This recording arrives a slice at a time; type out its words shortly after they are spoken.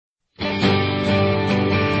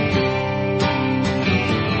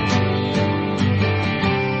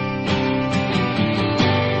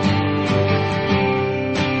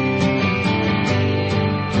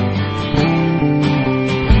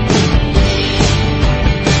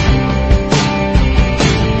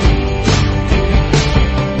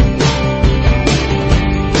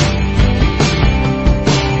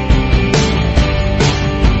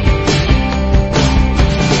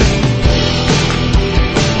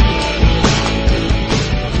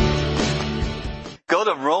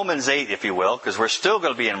Romans 8, if you will, because we're still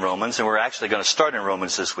going to be in Romans, and we're actually going to start in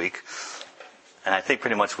Romans this week. And I think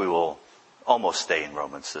pretty much we will almost stay in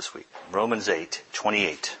Romans this week. Romans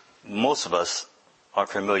 8:28. Most of us are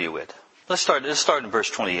familiar with. Let's start in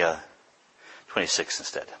verse 26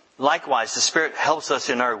 instead. Likewise, the Spirit helps us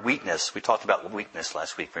in our weakness. We talked about weakness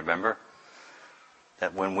last week, remember?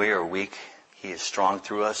 That when we are weak, He is strong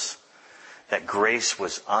through us. That grace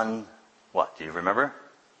was what? Do you remember?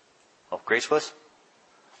 Oh, grace was?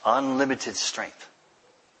 Unlimited strength.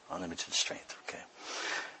 Unlimited strength, okay.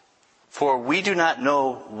 For we do not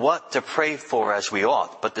know what to pray for as we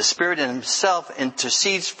ought, but the Spirit in Himself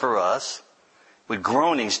intercedes for us with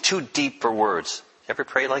groanings too deep for words. You ever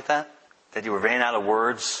pray like that? That you were ran out of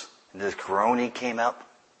words and this groaning came out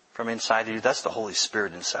from inside of you? That's the Holy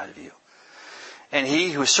Spirit inside of you. And He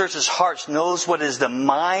who searches hearts knows what is the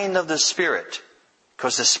mind of the Spirit,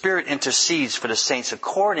 because the Spirit intercedes for the saints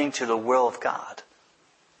according to the will of God.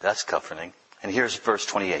 That's comforting. And here's verse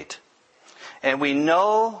 28. And we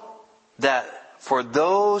know that for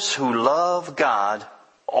those who love God,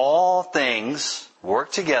 all things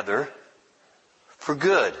work together for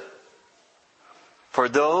good. For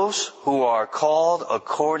those who are called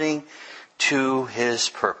according to His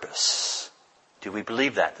purpose. Do we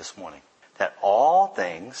believe that this morning? That all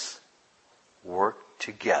things work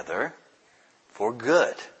together for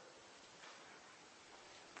good.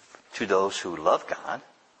 To those who love God.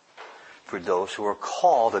 For those who are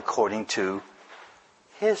called according to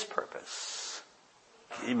His purpose.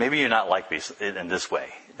 Maybe you're not like me in this way.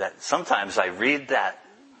 That sometimes I read that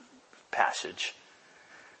passage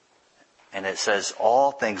and it says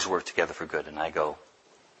all things work together for good. And I go,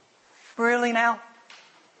 really now?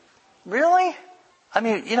 Really? I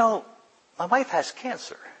mean, my wife has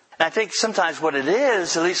cancer. And I think sometimes what it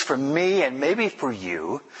is, at least for me and maybe for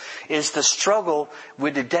you, is the struggle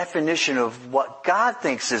with the definition of what God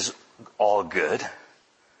thinks is all good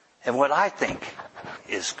and what I think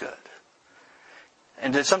is good.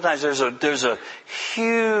 And then sometimes there's a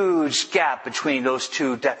huge gap between those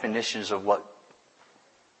two definitions of what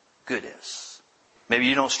good is. Maybe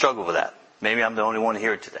you don't struggle with that. Maybe I'm the only one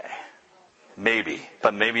here today. Maybe,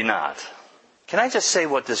 but maybe not. Can I just say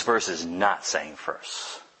what this verse is not saying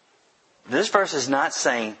first? This verse is not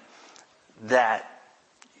saying that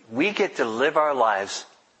we get to live our lives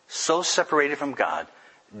so separated from God,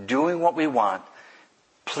 doing what we want,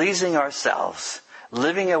 pleasing ourselves,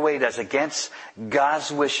 living in a way that's against God's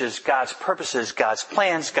wishes, God's purposes, God's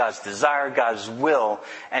plans, God's desire, God's will,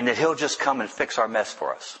 and that He'll just come and fix our mess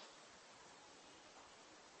for us.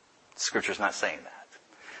 Scripture's not saying that.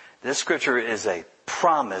 This Scripture is a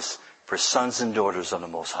promise for sons and daughters of the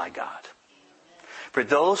Most High God. For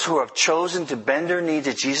those who have chosen to bend their knee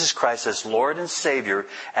to Jesus Christ as Lord and Savior,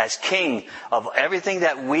 as King of everything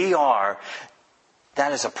that we are,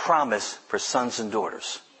 that is a promise for sons and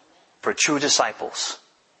daughters, for true disciples.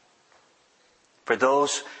 For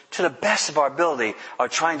those, to the best of our ability, are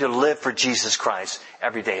trying to live for Jesus Christ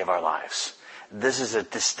every day of our lives. This is a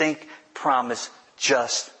distinct promise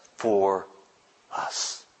just for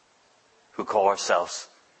us, who call ourselves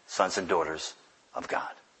sons and daughters of God.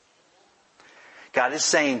 God is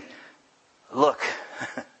saying, look,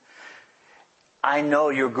 I know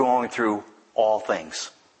you're going through all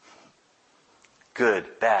things.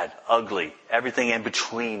 Good, bad, ugly, everything in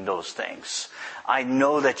between those things. I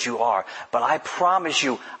know that you are, but I promise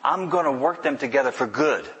you, I'm going to work them together for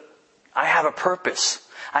good. I have a purpose.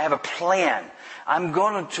 I have a plan. I'm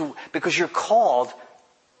going to, because you're called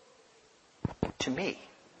to me.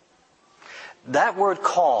 That word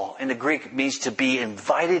call in the Greek means to be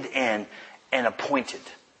invited in and appointed.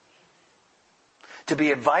 To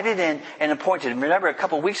be invited in and appointed. Remember a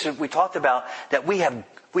couple of weeks ago we talked about that we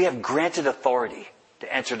have granted authority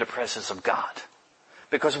to enter the presence of God.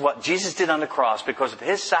 Because of what Jesus did on the cross, because of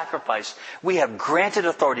His sacrifice, we have granted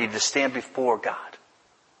authority to stand before God.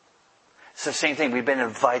 It's the same thing. We've been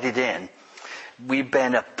invited in. We've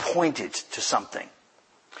been appointed to something.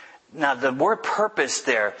 Now, the word purpose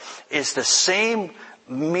there is the same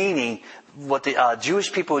meaning what the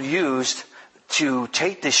Jewish people used to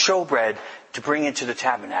take the showbread to bring into the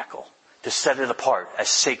tabernacle, to set it apart as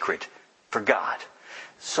sacred for God.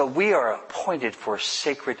 So we are appointed for a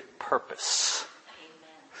sacred purpose.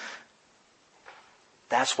 Amen.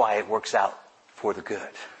 That's why it works out for the good.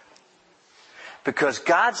 Because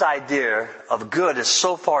God's idea of good is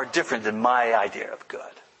so far different than my idea of good.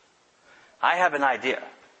 I have an idea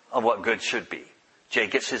of what good should be. Jay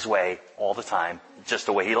gets his way all the time, just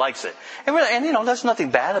the way he likes it. And there's nothing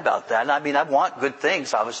bad about that. I mean, I want good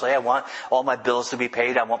things, obviously. I want all my bills to be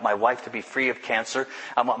paid. I want my wife to be free of cancer.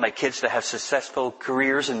 I want my kids to have successful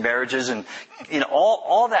careers and marriages and,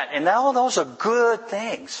 all that. And all those are good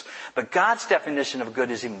things. But God's definition of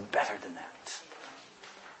good is even better than that.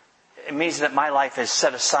 It means that my life is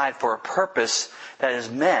set aside for a purpose that is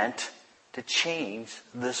meant to change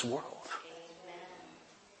this world.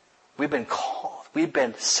 We've been called. We've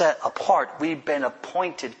been set apart. We've been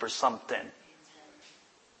appointed for something.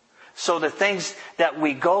 So the things that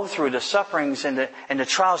we go through, the sufferings and the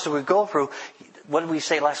trials that we go through, what did we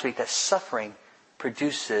say last week? That suffering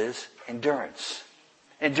produces endurance.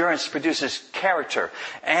 Endurance produces character.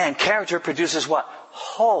 And character produces what?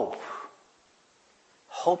 Hope.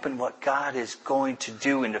 Hope in what God is going to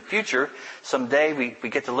do in the future. Someday we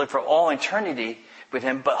get to live for all eternity with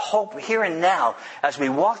Him, but hope here and now as we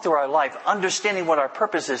walk through our life, understanding what our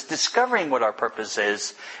purpose is, discovering what our purpose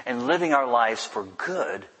is, and living our lives for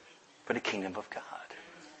good for the kingdom of God.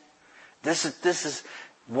 This is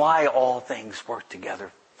why all things work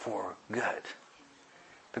together for good.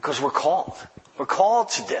 Because we're called. We're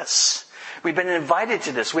called to this. We've been invited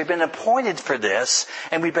to this. We've been appointed for this,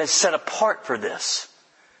 and we've been set apart for this.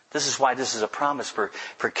 This is why this is a promise for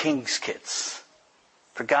King's kids,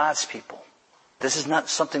 for God's people. This is not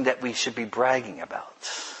something that we should be bragging about.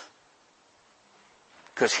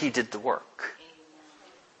 Because He did the work.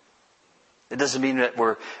 It doesn't mean that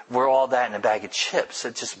we're all that in a bag of chips.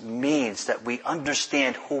 It just means that we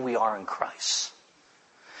understand who we are in Christ.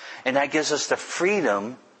 And that gives us the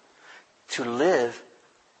freedom to live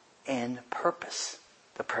in purpose.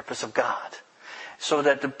 The purpose of God. So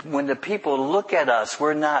that when the people look at us,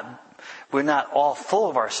 we're not all full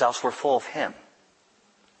of ourselves, we're full of Him.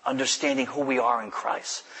 Understanding who we are in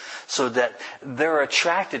Christ. So that they're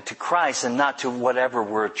attracted to Christ and not to whatever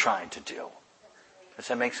we're trying to do. Does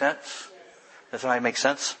that make sense? Does that make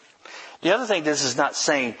sense? The other thing,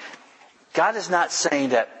 God is not saying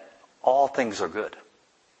that all things are good.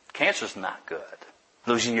 Cancer's not good.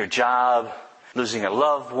 Losing your job, losing a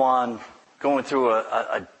loved one, going through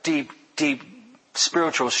a deep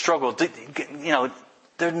spiritual struggle,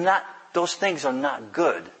 those things are not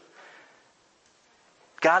good.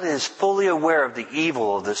 God is fully aware of the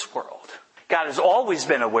evil of this world. God has always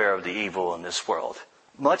been aware of the evil in this world.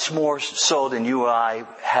 Much more so than you and I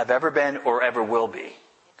have ever been or ever will be.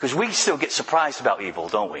 Because we still get surprised about evil,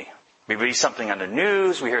 don't we? We read something on the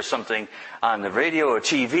news, we hear something on the radio or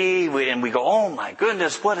TV, and we go, oh my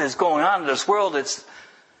goodness, what is going on in this world?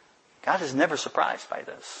 God is never surprised by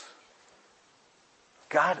this.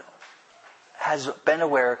 God has been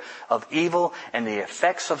aware of evil and the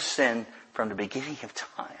effects of sin from the beginning of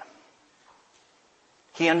time.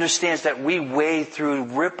 He understands that we wade through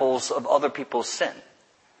ripples of other people's sin.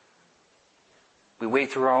 We wade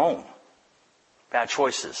through our own bad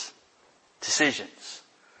choices, decisions.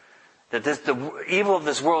 That the evil of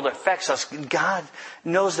this world affects us. God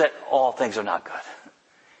knows that all things are not good.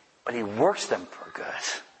 But He works them for good.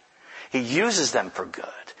 He uses them for good.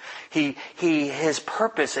 His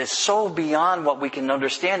purpose is so beyond what we can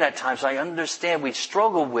understand at times. I understand we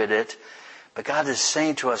struggle with it. But God is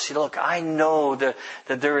saying to us, look, I know that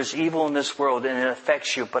there is evil in this world and it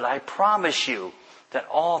affects you, but I promise you that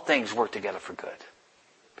all things work together for good.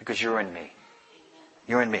 Because you're in me.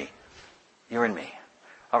 You're in me. You're in me.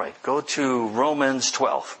 All right, go to Romans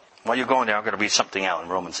 12. While you're going there, I'm going to read something out in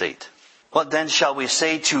Romans 8. What then shall we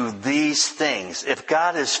say to these things? If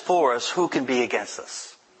God is for us, who can be against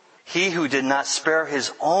us? He who did not spare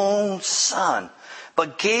His own Son,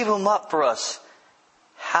 but gave Him up for us,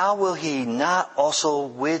 how will He not also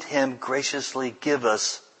with Him graciously give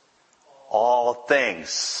us all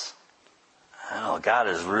things? Oh, God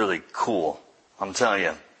is really cool. I'm telling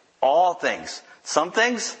you. All things. Some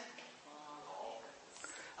things?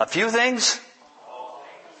 A few things?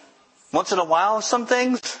 Once in a while, some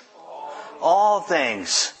things? All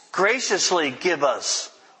things. Graciously give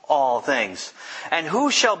us all things. And who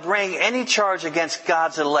shall bring any charge against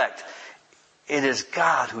God's elect? It is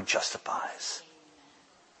God who justifies.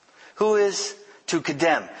 Who is to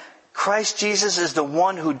condemn? Christ Jesus is the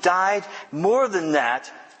one who died. More than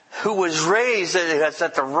that, who was raised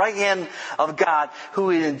at the right hand of God, who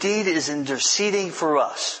indeed is interceding for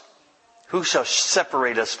us. Who shall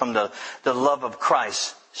separate us from the love of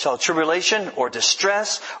Christ? Shall tribulation or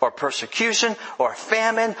distress or persecution or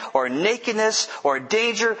famine or nakedness or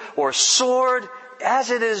danger or sword?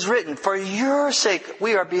 As it is written, for your sake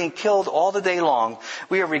we are being killed all the day long.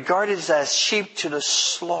 We are regarded as sheep to the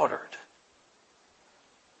slaughtered.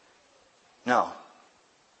 No.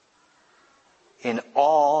 In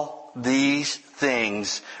all these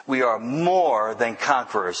things we are more than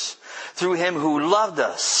conquerors through him who loved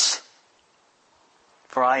us.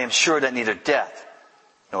 For I am sure that neither death,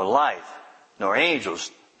 nor life, nor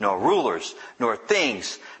angels, nor rulers, nor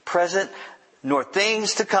things present, nor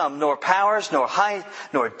things to come, nor powers, nor height,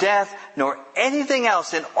 nor depth, nor anything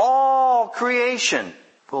else in all creation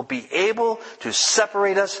will be able to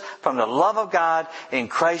separate us from the love of God in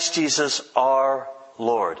Christ Jesus our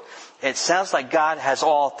Lord. It sounds like God has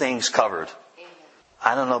all things covered.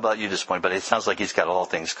 I don't know about you this morning, but it sounds like He's got all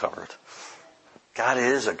things covered. God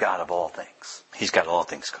is a God of all things. He's got all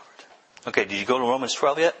things covered. Okay, did you go to Romans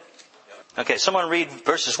 12 yet? Okay, someone read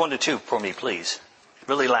verses 1 to 2 for me, please.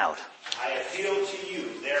 Really loud. I appeal to you,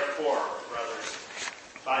 therefore, brothers,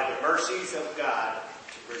 by the mercies of God,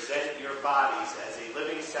 to present your bodies as a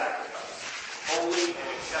living sacrifice, holy and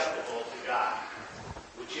acceptable to God,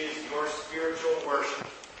 which is your spiritual worship.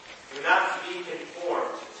 Do not be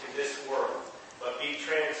conformed to this world, but be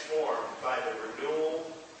transformed by the renewal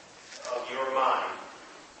of your mind,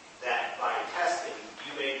 that by testing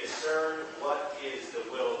you may discern what is the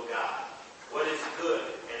will of God, what is good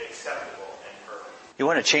and acceptable and perfect. You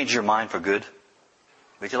want to change your mind for good?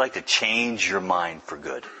 Would you like to change your mind for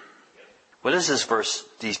good? What is this verse,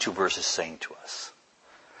 these two verses saying to us?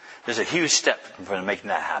 There's a huge step from making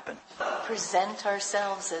that happen. Present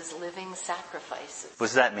ourselves as living sacrifices. What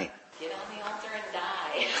does that mean? Get on the altar and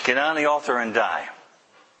die. Get on the altar and die.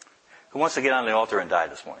 Who wants to get on the altar and die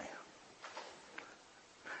this morning?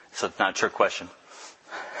 So it's not a trick question.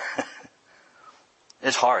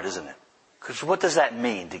 It's hard, isn't it? Because what does that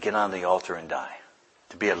mean to get on the altar and die?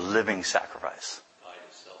 To be a living sacrifice. Die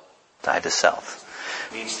to self. Die to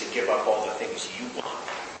self. It means to give up all the things you want.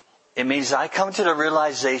 It means I come to the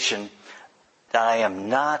realization that I am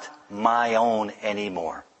not my own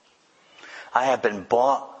anymore. I have been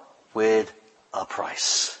bought with a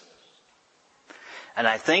price. And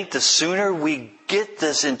I think the sooner we get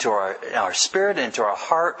this into our spirit, into our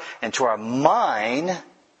heart, into our mind,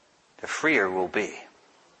 the freer we'll be.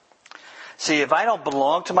 See, if I don't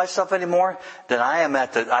belong to myself anymore, then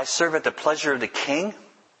I serve at the pleasure of the King.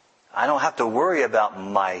 I don't have to worry about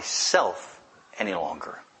myself any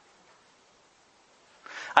longer.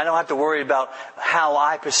 I don't have to worry about how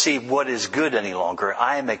I perceive what is good any longer.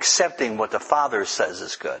 I am accepting what the Father says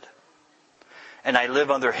is good. And I live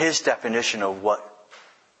under His definition of what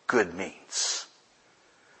good means.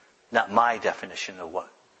 Not my definition of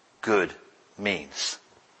what good means.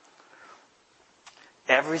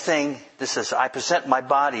 Everything, this says, I present my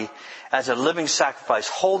body as a living sacrifice,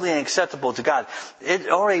 holy and acceptable to God. It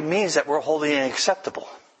already means that we're holy and acceptable.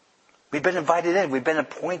 We've been invited in. We've been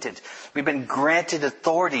appointed. We've been granted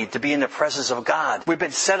authority to be in the presence of God. We've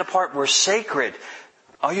been set apart. We're sacred.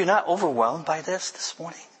 Are you not overwhelmed by this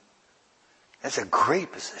morning? That's a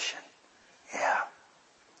great position. Yeah.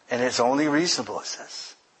 And it's only reasonable, it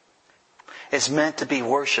says. It's meant to be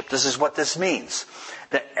worship. This is what this means.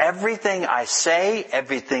 That everything I say,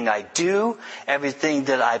 everything I do, everything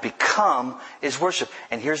that I become is worship.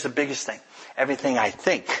 And here's the biggest thing. Everything I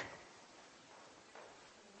think.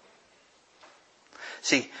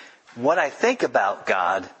 See, what I think about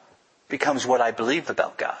God becomes what I believe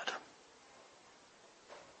about God.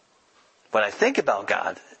 What I think about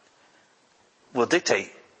God will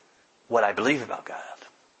dictate what I believe about God.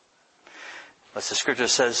 As the scripture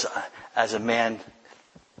says, as a man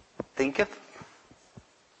thinketh,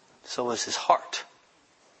 so is his heart.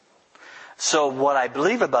 So what I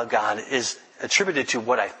believe about God is attributed to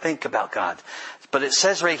what I think about God. But it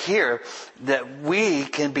says right here that we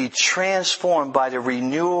can be transformed by the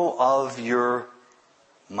renewal of your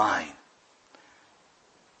mind.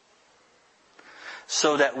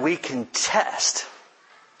 So that we can test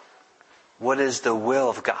what is the will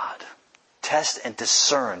of God. Test and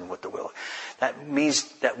discern what the will. That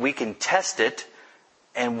means that we can test it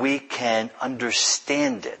and we can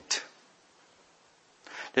understand it.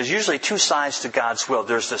 There's usually two sides to God's will.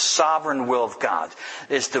 There's the sovereign will of God.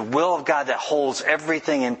 It's the will of God that holds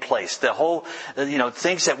everything in place. The whole,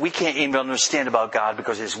 things that we can't even understand about God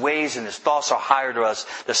because His ways and His thoughts are higher to us.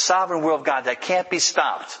 The sovereign will of God that can't be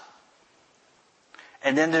stopped.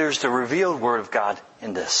 And then there's the revealed Word of God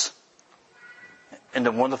in this. And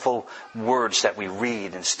the wonderful words that we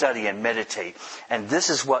read and study and meditate. And this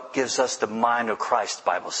is what gives us the mind of Christ, the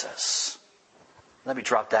Bible says. Let me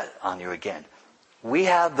drop that on you again. We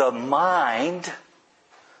have the mind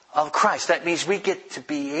of Christ. That means we get to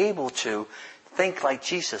be able to think like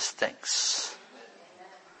Jesus thinks.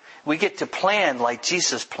 We get to plan like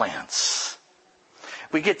Jesus plans.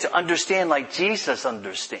 We get to understand like Jesus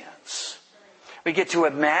understands. We get to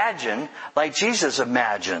imagine like Jesus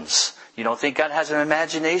imagines. You don't think God has an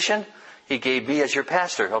imagination? He gave me as your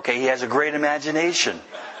pastor. Okay, he has a great imagination.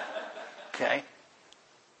 Okay?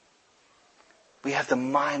 We have the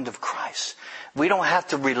mind of Christ. We don't have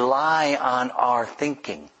to rely on our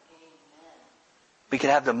thinking. We can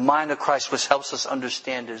have the mind of Christ, which helps us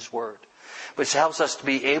understand His Word. Which helps us to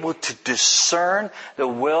be able to discern the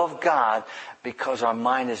will of God because our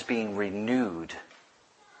mind is being renewed.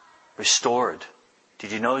 Restored.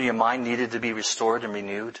 Did you know your mind needed to be restored and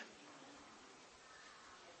renewed?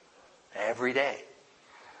 Every day.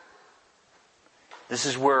 This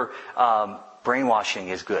is where brainwashing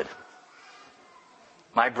is good.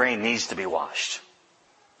 My brain needs to be washed.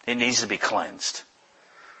 It needs to be cleansed.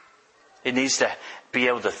 It needs to be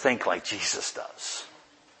able to think like Jesus does.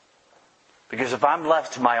 Because if I'm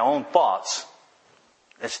left to my own thoughts,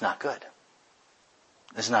 it's not good.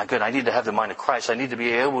 It's not good. I need to have the mind of Christ. I need to be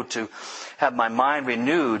able to have my mind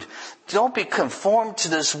renewed. Don't be conformed to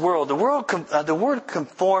this world. The word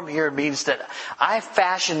conform here means that I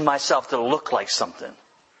fashion myself to look like something.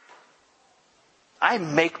 I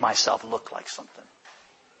make myself look like something.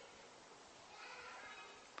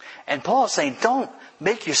 And Paul is saying, don't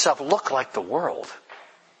make yourself look like the world.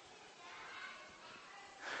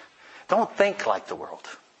 Don't think like the world.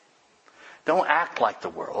 Don't act like the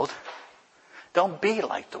world. Don't be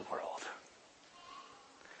like the world.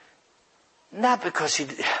 Not because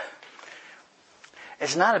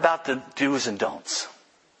it's not about the do's and don'ts.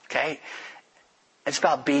 Okay? It's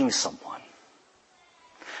about being someone.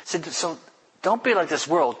 So don't be like this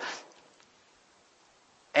world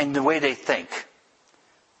and the way they think.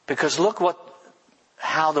 Because look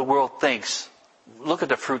how the world thinks. Look at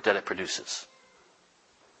the fruit that it produces.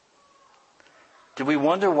 Do we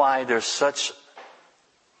wonder why there's such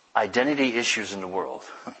identity issues in the world?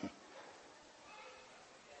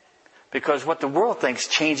 Because what the world thinks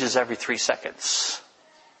changes every 3 seconds.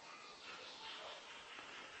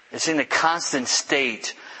 It's in a constant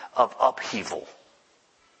state of upheaval.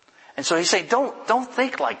 And so he's saying, don't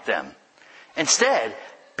think like them. Instead,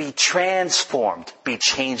 be transformed. Be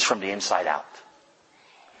changed from the inside out.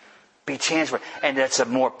 Be transformed. And that's a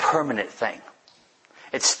more permanent thing.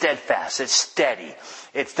 It's steadfast. It's steady.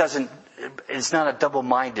 It's not a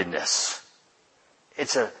double-mindedness.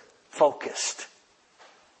 It's a focused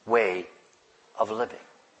way of living.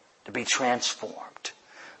 To be transformed.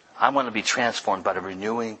 I want to be transformed by the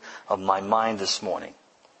renewing of my mind this morning.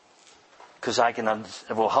 Because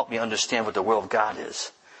it will help me understand what the will of God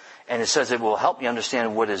is. And it says it will help me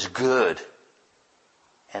understand what is good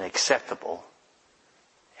and acceptable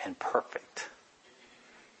and perfect.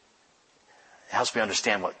 It helps me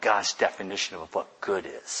understand what God's definition of what good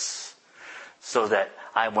is. So that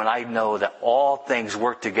when I know that all things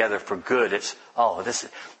work together for good, it's,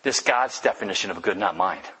 this God's definition of good, not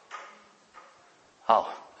mine.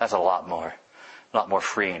 Oh, that's a lot more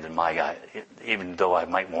freeing than my God. Even though I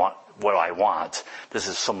might want what I want, this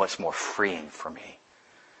is so much more freeing for me.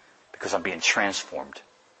 Because I'm being transformed.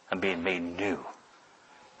 I'm being made new.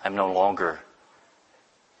 I'm no longer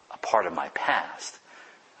a part of my past.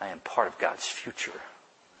 I am part of God's future.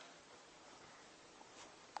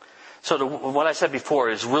 So what I said before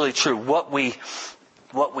is really true. What we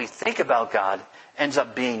think about God ends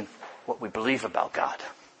up being what we believe about God.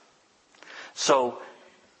 So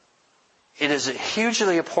it is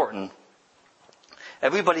hugely important.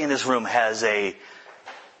 Everybody in this room has a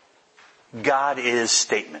God is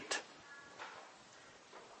statement.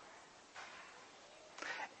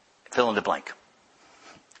 Fill in the blank.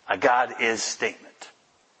 A God is statement.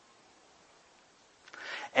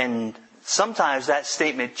 And sometimes that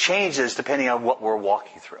statement changes depending on what we're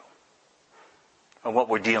walking through. Or what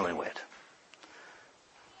we're dealing with.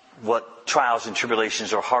 What trials and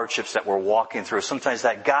tribulations or hardships that we're walking through. Sometimes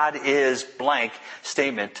that God is blank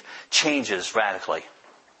statement changes radically.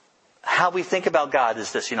 How we think about God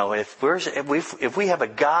is this, if we have a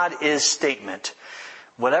God is statement,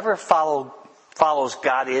 whatever follows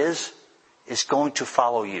God is going to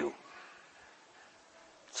follow you.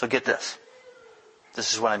 So get this.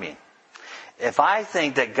 This is what I mean. If I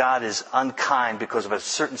think that God is unkind because of a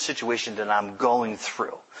certain situation that I'm going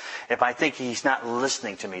through, if I think He's not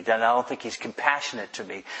listening to me, then I don't think He's compassionate to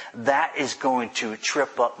me, that is going to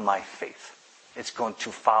trip up my faith. It's going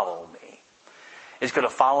to follow me. It's going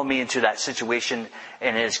to follow me into that situation,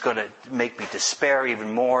 and it's going to make me despair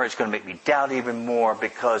even more. It's going to make me doubt even more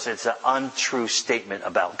because it's an untrue statement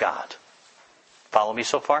about God. Follow me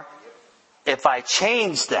so far? If I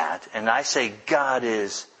change that and I say God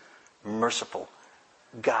is merciful,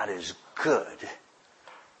 God is good,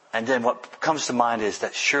 and then what comes to mind is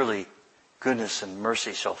that surely goodness and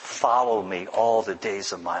mercy shall follow me all the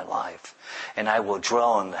days of my life, and I will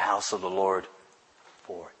dwell in the house of the Lord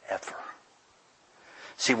forever.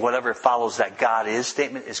 See, whatever follows that God is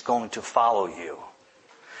statement is going to follow you.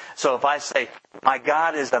 So if I say, my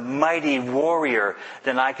God is a mighty warrior,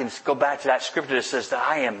 then I can go back to that scripture that says that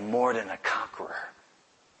I am more than a conqueror.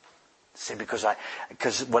 See, because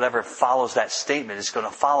whatever follows that statement is going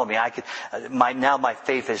to follow me. Now my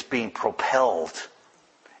faith is being propelled.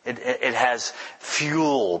 It has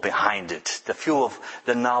fuel behind it. The fuel of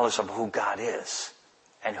the knowledge of who God is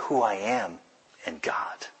and who I am in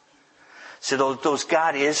God. See, those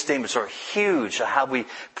God is statements are huge, how we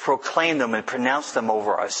proclaim them and pronounce them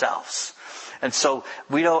over ourselves. And so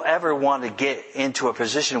we don't ever want to get into a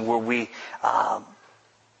position where we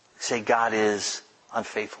say God is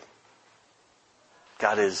unfaithful.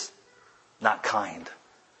 God is not kind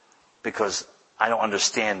because I don't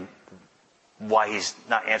understand why He's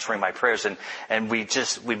not answering my prayers. And we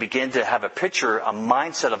begin to have a picture, a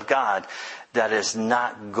mindset of God that is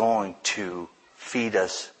not going to feed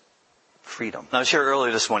us freedom. I was here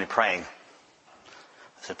earlier this morning praying.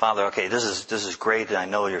 I said, Father, okay, this is great, and I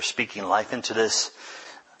know You're speaking life into this.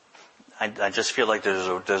 I just feel like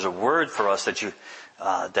there's a word for us that you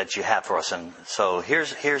have for us, and so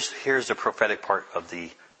here's the prophetic part of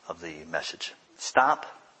the message. Stop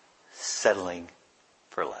settling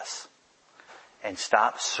for less, and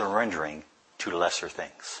stop surrendering to lesser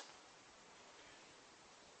things.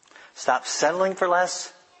 Stop settling for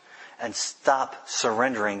less, and stop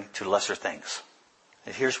surrendering to lesser things.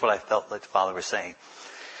 And here's what I felt like the Father was saying.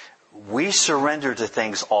 We surrender to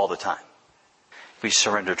things all the time. We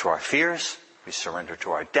surrender to our fears. We surrender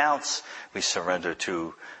to our doubts. We surrender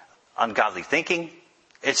to ungodly thinking.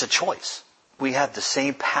 It's a choice. We have the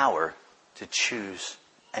same power to choose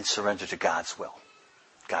and surrender to God's will,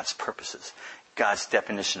 God's purposes, God's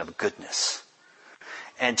definition of goodness.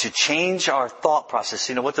 And to change our thought process.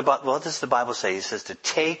 You know, what does the Bible say? It says to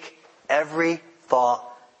take every thought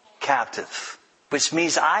captive, which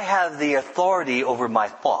means I have the authority over my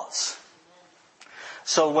thoughts.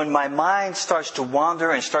 So when my mind starts to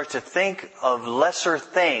wander and starts to think of lesser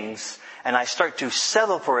things, and I start to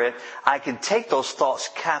settle for it, I can take those thoughts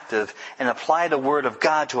captive and apply the Word of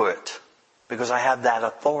God to it, because I have that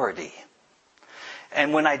authority.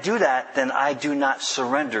 And when I do that, then I do not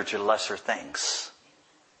surrender to lesser things.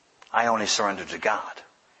 I only surrender to God.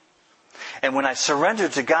 And when I surrender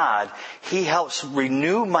to God, He helps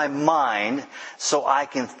renew my mind so I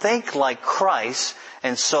can think like Christ,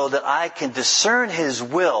 and so that I can discern His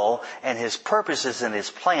will and His purposes and His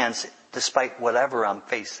plans despite whatever I'm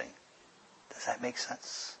facing. Does that make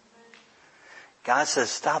sense? God says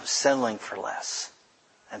stop settling for less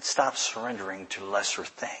and stop surrendering to lesser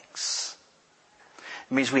things.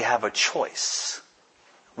 It means we have a choice.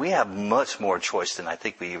 We have much more choice than I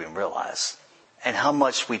think we even realize. And how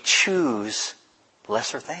much we choose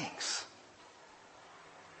lesser things.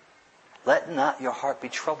 Let not your heart be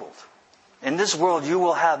troubled. In this world you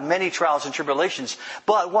will have many trials and tribulations.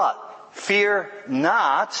 But what? Fear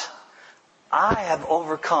not. I have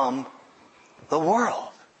overcome the world.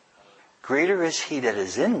 Greater is He that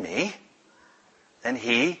is in me than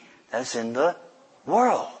he that is in the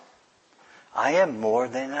world. I am more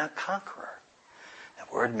than a conqueror.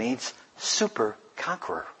 That word means super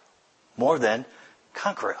conqueror. More than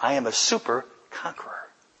conqueror. I am a super conqueror.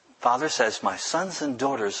 Father says, my sons and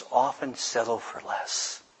daughters often settle for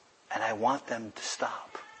less. And I want them to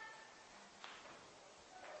stop.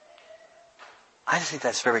 I think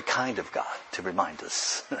that's very kind of God to remind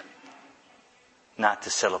us not to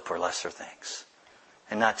settle for lesser things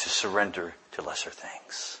and not to surrender to lesser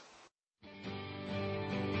things.